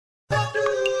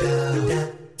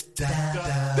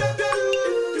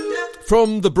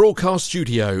From the broadcast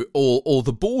studio or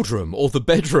the boardroom or the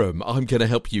bedroom, I'm going to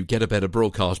help you get a better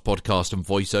broadcast, podcast and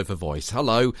voice over voice.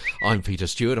 Hello, I'm Peter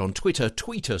Stewart on Twitter,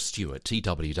 Tweeter Stewart,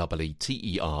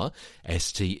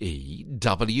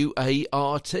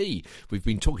 TWTERSTEWART. We've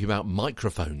been talking about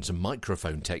microphones and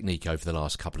microphone technique over the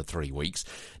last couple of 3 weeks.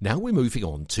 Now we're moving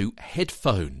on to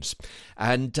headphones.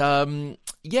 And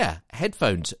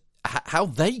headphones, how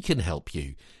they can help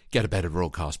you get a better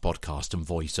broadcast, podcast and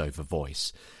voice over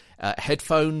voice.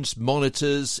 Headphones,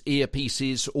 monitors,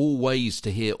 earpieces, all ways to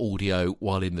hear audio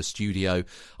while in the studio,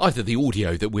 either the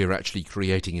audio that we're actually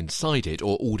creating inside it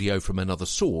or audio from another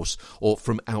source or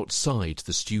from outside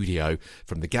the studio,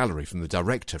 from the gallery, from the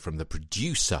director, from the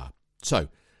producer. So,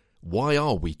 why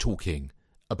are we talking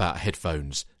about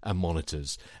headphones and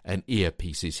monitors and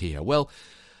earpieces here? Well,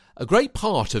 a great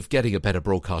part of getting a better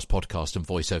broadcast, podcast and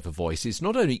voice over voice is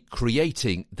not only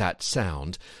creating that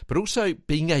sound, but also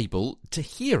being able to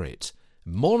hear it,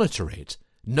 monitor it,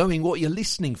 knowing what you're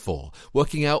listening for,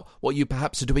 working out what you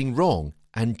perhaps are doing wrong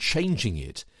and changing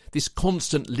it. This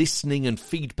constant listening and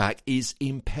feedback is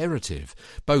imperative,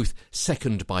 both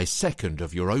second by second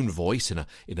of your own voice in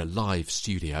a live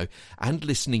studio and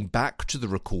listening back to the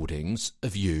recordings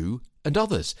of you and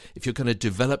others if you're going to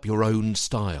develop your own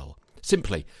style.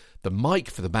 Simply, the mic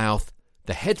for the mouth,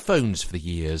 the headphones for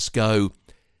the ears go,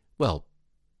 well,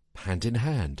 hand in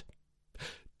hand.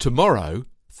 Tomorrow,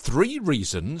 3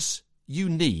 reasons you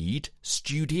need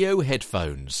studio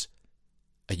headphones.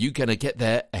 Are you going to get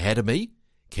there ahead of me?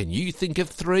 Can you think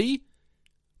of 3?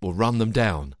 We'll run them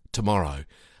down tomorrow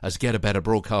as Get a Better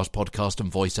Broadcast, Podcast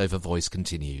and Voice over Voice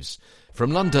continues. From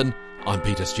London, I'm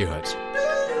Peter Stewart.